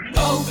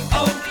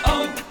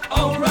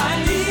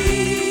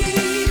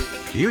O'Reilly.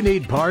 You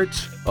need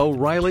parts?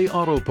 O'Reilly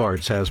Auto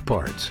Parts has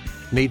parts.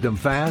 Need them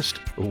fast?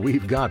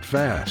 We've got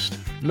fast.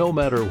 No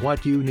matter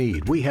what you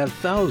need, we have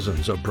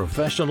thousands of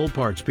professional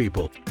parts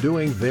people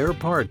doing their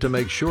part to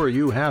make sure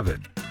you have it.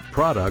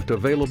 Product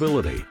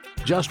availability.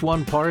 Just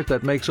one part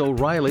that makes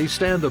O'Reilly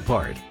stand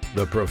apart.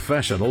 The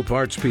professional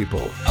parts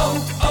people.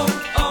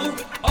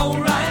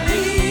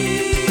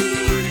 O'Reilly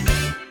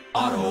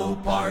Auto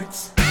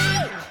Parts.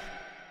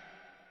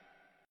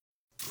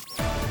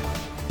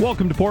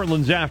 Welcome to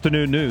Portland's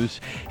Afternoon News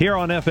here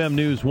on FM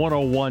News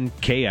 101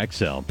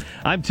 KXL.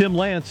 I'm Tim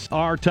Lance.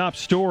 Our top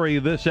story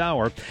this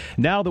hour.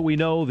 Now that we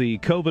know the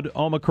COVID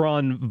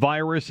Omicron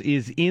virus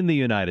is in the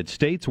United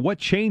States, what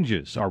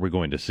changes are we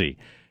going to see?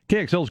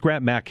 KXL's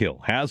Grant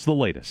Mackhill has the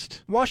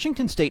latest.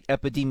 Washington State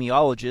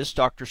epidemiologist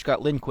Dr. Scott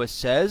Lindquist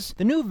says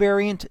the new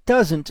variant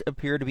doesn't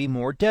appear to be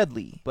more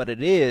deadly, but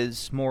it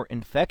is more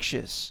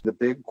infectious. The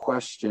big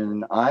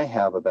question I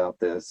have about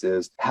this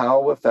is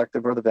how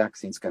effective are the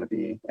vaccines going to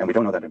be? And we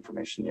don't know that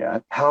information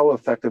yet. How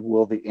effective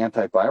will the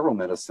antiviral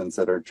medicines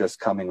that are just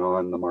coming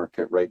on the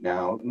market right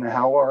now? And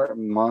how are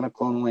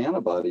monoclonal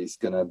antibodies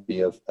going to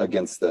be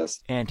against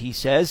this? And he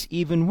says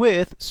even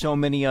with so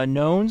many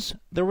unknowns,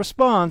 the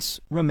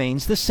response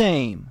remains the same.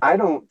 I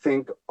don't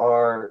think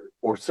or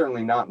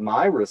certainly not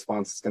my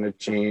response is going to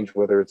change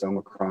whether it's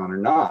Omicron or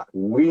not.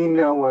 We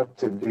know what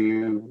to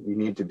do. We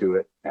need to do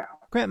it now.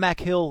 Grant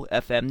Mackhill,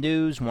 FM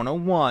News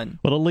 101.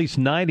 Well, at least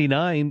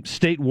 99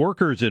 state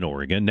workers in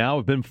Oregon now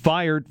have been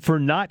fired for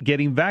not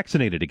getting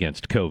vaccinated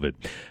against COVID.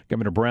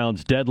 Governor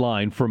Brown's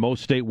deadline for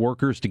most state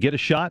workers to get a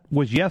shot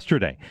was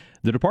yesterday.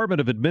 The Department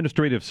of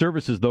Administrative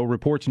Services, though,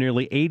 reports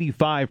nearly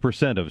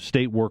 85% of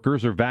state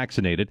workers are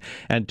vaccinated,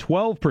 and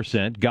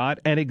 12% got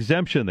an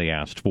exemption they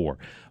asked for.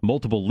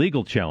 Multiple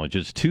legal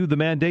challenges to the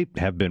mandate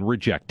have been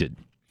rejected.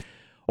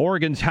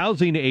 Oregon's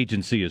housing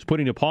agency is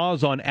putting a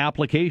pause on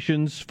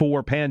applications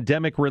for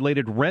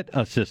pandemic-related rent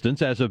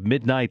assistance as of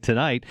midnight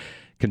tonight.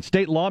 Can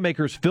state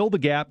lawmakers fill the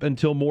gap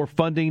until more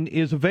funding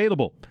is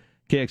available?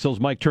 KXL's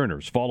Mike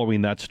Turner's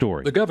following that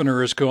story. The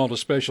governor has called a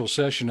special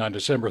session on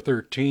December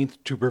 13th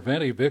to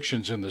prevent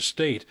evictions in the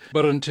state.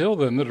 But until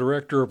then, the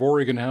director of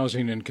Oregon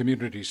Housing and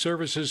Community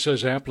Services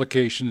says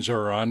applications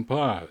are on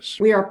pause.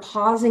 We are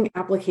pausing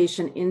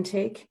application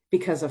intake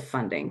because of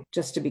funding.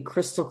 Just to be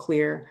crystal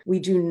clear, we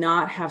do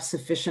not have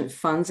sufficient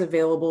funds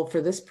available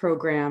for this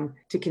program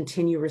to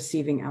continue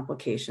receiving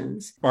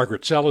applications.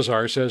 Margaret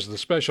Salazar says the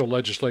special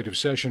legislative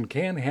session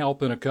can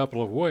help in a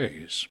couple of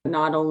ways.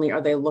 Not only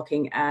are they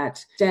looking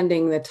at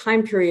extending the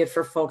time period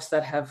for folks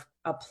that have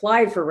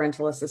applied for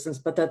rental assistance,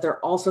 but that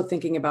they're also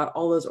thinking about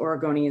all those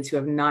Oregonians who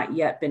have not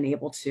yet been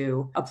able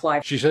to apply.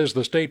 She says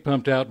the state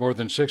pumped out more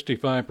than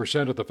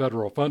 65% of the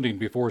federal funding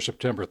before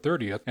September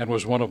 30th and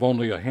was one of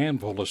only a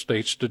handful of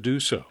states to do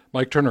so.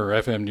 Mike Turner,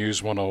 FM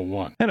News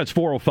 101. And it's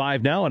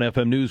 4:05 now on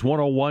FM News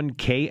 101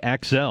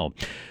 KXL.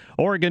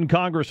 Oregon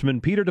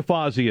Congressman Peter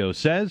DeFazio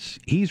says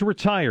he's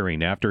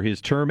retiring after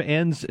his term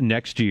ends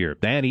next year.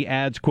 And he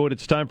adds, quote,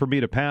 "It's time for me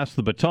to pass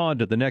the baton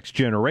to the next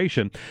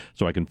generation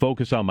so I can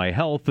focus on my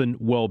health and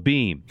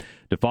well-being."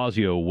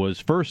 DeFazio was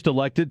first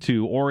elected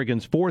to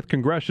Oregon's 4th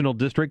Congressional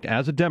District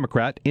as a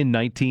Democrat in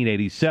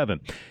 1987.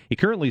 He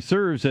currently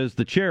serves as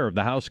the chair of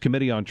the House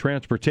Committee on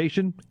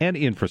Transportation and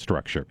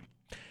Infrastructure.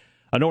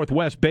 A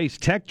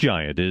Northwest-based tech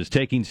giant is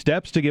taking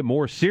steps to get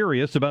more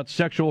serious about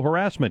sexual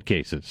harassment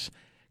cases.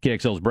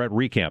 KXL's Brett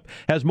Recamp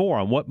has more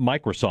on what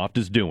Microsoft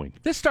is doing.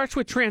 This starts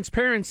with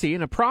transparency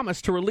and a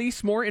promise to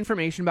release more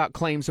information about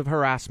claims of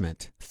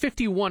harassment.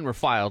 51 were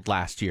filed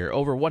last year,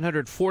 over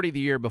 140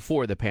 the year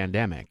before the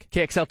pandemic.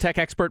 KXL tech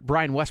expert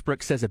Brian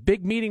Westbrook says a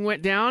big meeting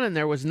went down and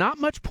there was not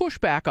much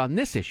pushback on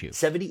this issue.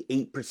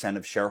 78%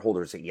 of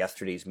shareholders at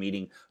yesterday's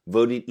meeting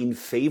voted in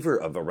favor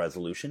of a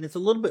resolution. It's a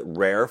little bit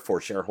rare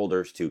for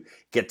shareholders to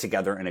get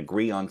together and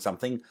agree on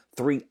something.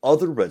 3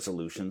 other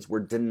resolutions were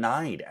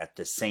denied at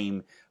the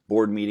same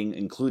board meeting,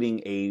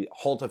 including a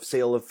halt of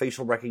sale of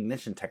facial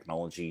recognition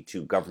technology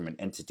to government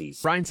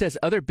entities. Brian says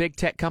other big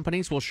tech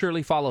companies will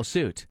surely follow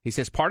suit. He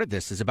says part of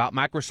this is about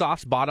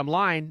Microsoft's bottom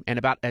line and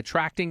about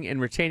attracting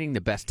and retaining the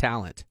best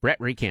talent. Brett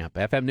Recamp,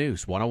 FM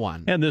News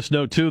 101. And this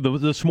note, too,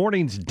 this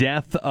morning's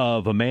death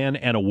of a man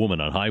and a woman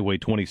on Highway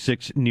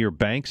 26 near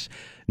Banks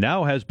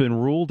now has been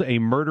ruled a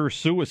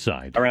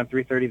murder-suicide. Around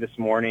 3:30 this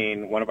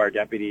morning, one of our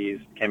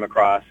deputies came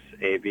across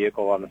a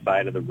vehicle on the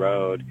side of the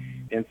road.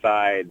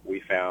 Inside, we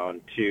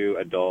found 2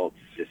 adults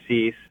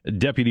deceased.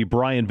 Deputy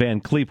Brian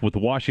Van Cleef with the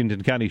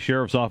Washington County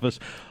Sheriff's Office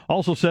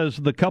also says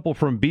the couple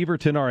from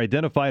Beaverton are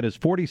identified as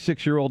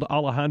 46-year-old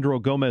Alejandro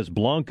Gomez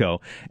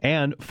Blanco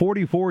and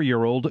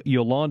 44-year-old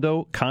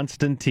Yolando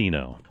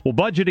Constantino. Well,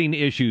 budgeting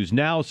issues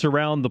now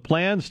surround the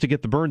plans to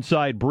get the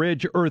Burnside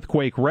Bridge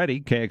earthquake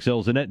ready.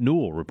 KXL's Annette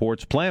Newell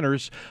reports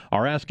planners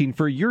are asking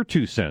for your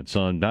 2 cents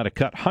on how to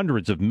cut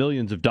hundreds of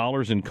millions of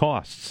dollars in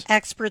costs.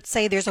 Experts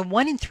say there's a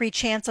 1 in 3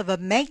 chance of a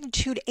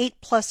magnitude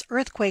 8+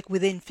 earthquake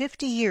within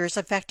 50 years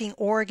of affecting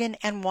Oregon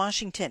and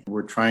Washington.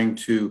 We're trying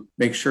to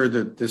make sure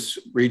that this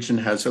region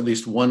has at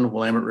least one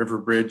Willamette River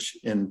bridge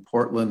in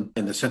Portland,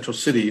 in the central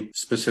city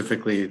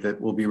specifically, that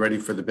will be ready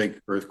for the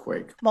big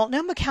earthquake.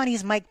 Multnomah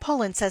County's Mike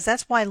Pullen says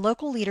that's why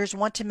local leaders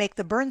want to make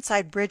the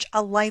Burnside Bridge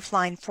a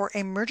lifeline for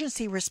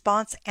emergency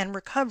response and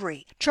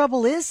recovery.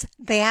 Trouble is,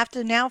 they have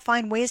to now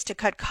find ways to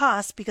cut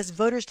costs because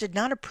voters did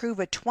not approve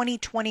a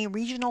 2020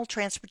 regional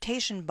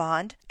transportation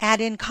bond,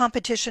 add in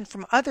competition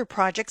from other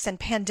projects and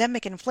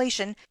pandemic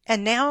inflation,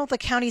 and now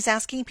the county's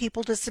asking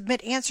people to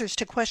submit answers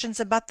to questions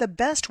about the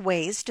best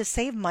ways to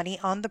save money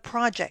on the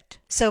project.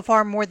 So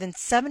far, more than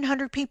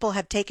 700 people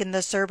have taken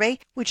the survey,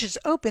 which is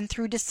open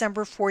through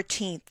December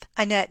 14th.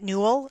 Annette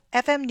Newell,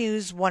 FM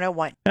News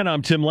 101. And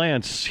I'm Tim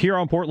Lance here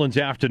on Portland's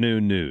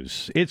Afternoon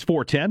News. It's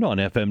 4:10 on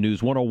FM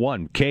News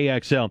 101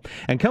 KXL.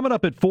 And coming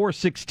up at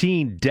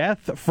 4:16,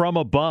 death from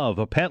above,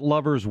 a pet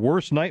lover's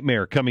worst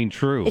nightmare coming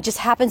true. It just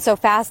happened so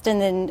fast,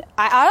 and then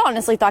I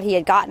honestly thought he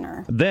had gotten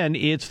her. Then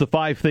it's the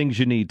 5 things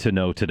you need to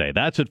know today.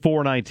 That's at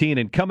 4:19.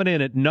 And coming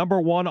in at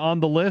number 1 on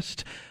the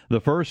list,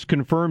 the first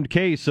confirmed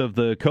case of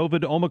the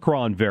COVID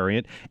Omicron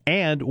variant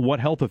and what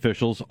health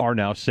officials are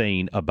now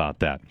saying about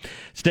that.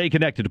 Stay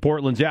connected to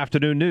Portland's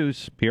Afternoon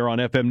News here on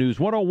FM News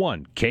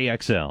 101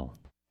 KXL.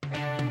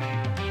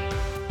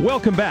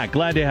 Welcome back.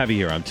 Glad to have you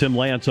here. I'm Tim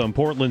Lance on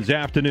Portland's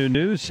Afternoon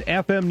News,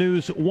 FM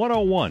News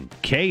 101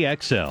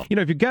 KXL. You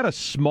know, if you've got a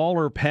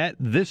smaller pet,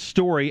 this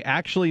story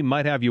actually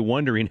might have you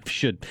wondering if you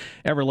should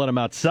ever let them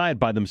outside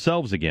by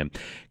themselves again.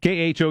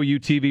 KHOU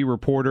TV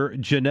reporter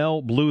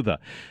Janelle Blutha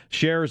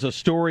shares a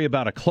story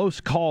about a close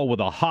call with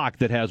a hawk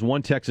that has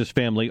one Texas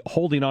family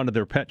holding onto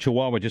their pet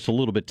chihuahua just a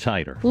little bit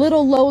tighter.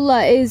 Little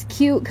Lola is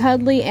cute,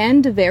 cuddly,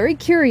 and very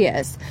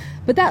curious.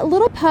 But that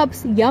little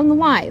pup's young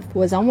life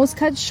was almost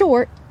cut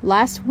short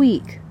last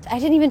week. I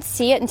didn't even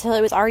see it until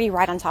it was already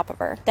right on top of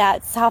her.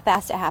 That's how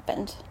fast it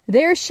happened.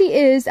 There she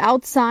is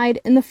outside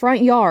in the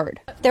front yard.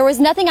 There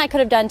was nothing I could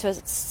have done to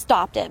have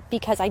stopped it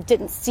because I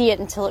didn't see it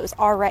until it was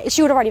already,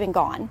 she would have already been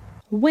gone.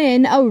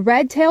 When a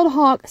red-tailed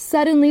hawk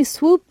suddenly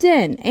swooped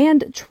in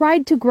and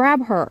tried to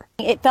grab her.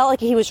 It felt like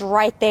he was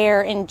right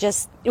there and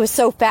it was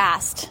so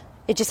fast.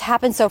 It just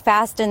happened so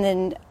fast, and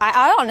then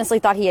I honestly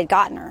thought he had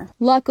gotten her.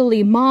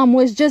 Luckily, Mom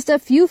was just a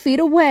few feet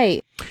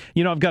away.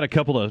 You know, I've got a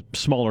couple of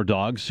smaller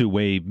dogs who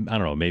weigh, I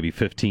don't know, maybe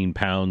 15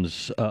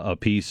 pounds a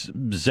piece.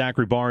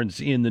 Zachary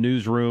Barnes in the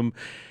newsroom,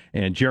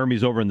 and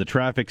Jeremy's over in the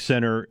traffic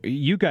center.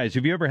 You guys,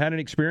 have you ever had an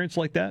experience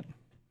like that?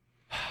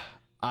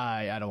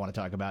 I don't want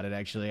to talk about it,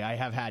 actually. I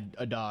have had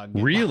a dog.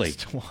 Really?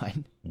 Lost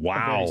one.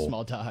 Wow. A very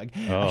small dog.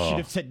 Oh. I should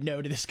have said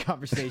no to this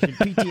conversation.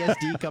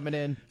 PTSD coming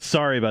in.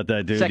 Sorry about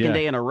that, dude. Second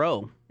day in a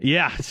row.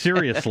 Yeah,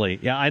 seriously.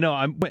 Yeah, I know.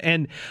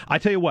 And I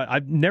tell you what,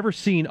 I've never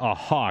seen a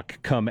hawk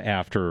come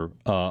after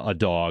a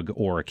dog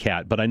or a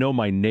cat, but I know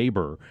my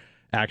neighbor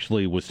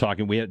actually was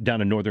talking. We had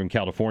down in Northern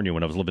California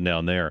when I was living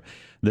down there.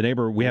 The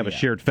neighbor, we have a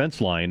shared fence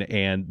line,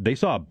 and they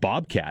saw a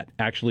bobcat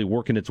actually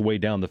working its way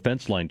down the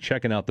fence line,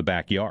 checking out the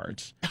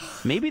backyards.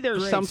 Maybe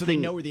there's something. So they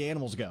know where the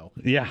animals go.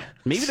 Yeah.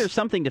 Maybe there's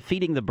something to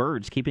feeding the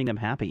birds, keeping them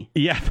happy.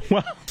 Yeah,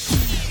 well.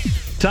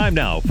 Time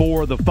now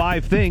for the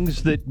 5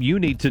 things that you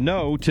need to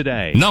know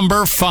today.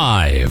 Number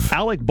 5.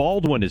 Alec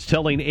Baldwin is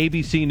telling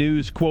ABC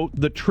News, quote,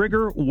 "The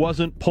trigger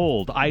wasn't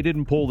pulled. I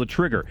didn't pull the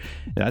trigger."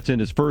 That's in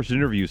his first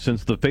interview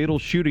since the fatal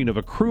shooting of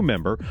a crew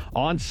member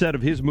on set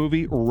of his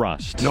movie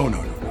Rust. No.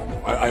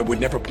 I would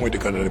never point a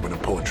gun at anyone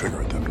and pull a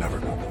trigger at them.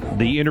 Never.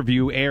 The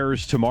interview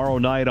airs tomorrow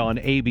night on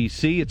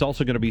ABC. It's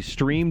also going to be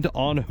streamed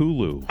on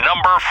Hulu.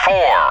 Number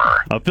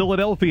 4. A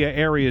Philadelphia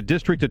area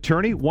district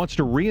attorney wants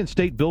to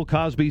reinstate Bill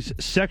Cosby's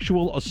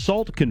sexual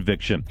assault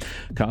conviction.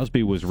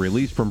 Cosby was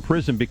released from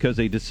prison because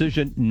a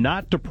decision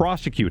not to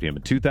prosecute him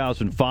in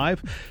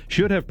 2005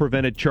 should have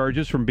prevented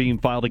charges from being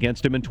filed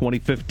against him in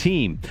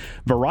 2015.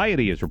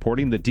 Variety is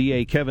reporting that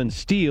DA Kevin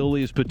Steele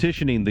is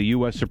petitioning the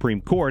U.S.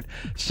 Supreme Court,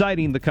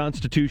 citing the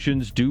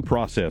Constitution's due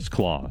process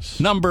clause.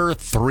 Number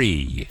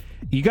 3.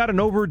 You got an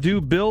overdue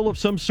bill of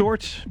some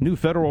sort? New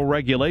federal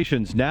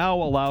regulations now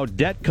allow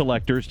debt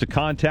collectors to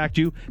contact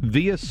you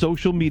via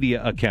social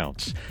media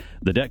accounts.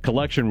 The debt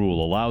collection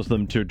rule allows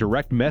them to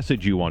direct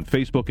message you on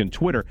Facebook and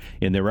Twitter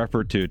in their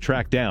effort to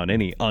track down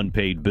any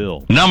unpaid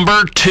bill.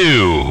 Number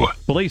 2.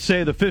 Police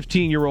say the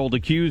 15-year-old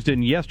accused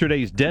in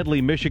yesterday's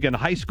deadly Michigan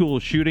high school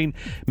shooting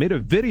made a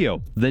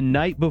video the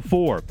night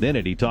before. In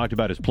it, he talked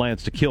about his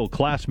plans to kill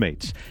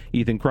classmates.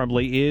 Ethan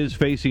Crumbley is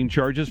facing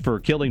charges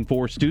for killing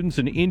 4 students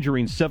and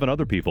injuring 7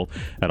 other people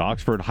at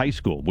Oxford High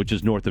School, which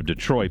is north of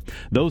Detroit.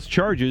 Those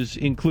charges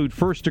include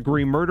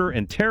first-degree murder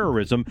and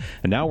terrorism,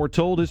 and now we're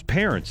told his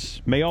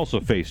parents may also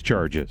face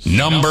charges.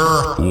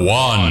 Number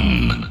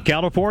 1.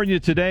 California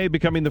today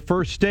becoming the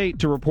first state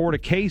to report a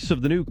case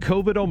of the new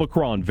COVID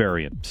Omicron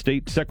variant.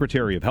 State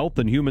Secretary of Health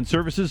and Human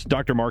Services,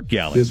 Dr. Mark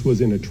Galley. This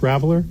was in a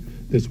traveler.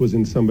 This was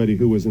in somebody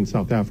who was in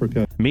South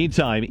Africa.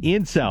 Meantime,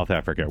 in South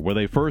Africa, where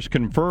they first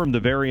confirmed the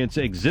variant's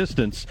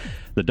existence,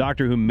 the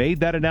doctor who made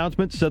that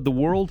announcement said the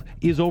world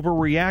is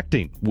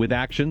overreacting with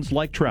actions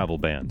like travel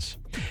bans.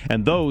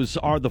 And those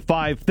are the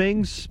 5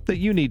 things that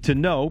you need to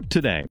know today.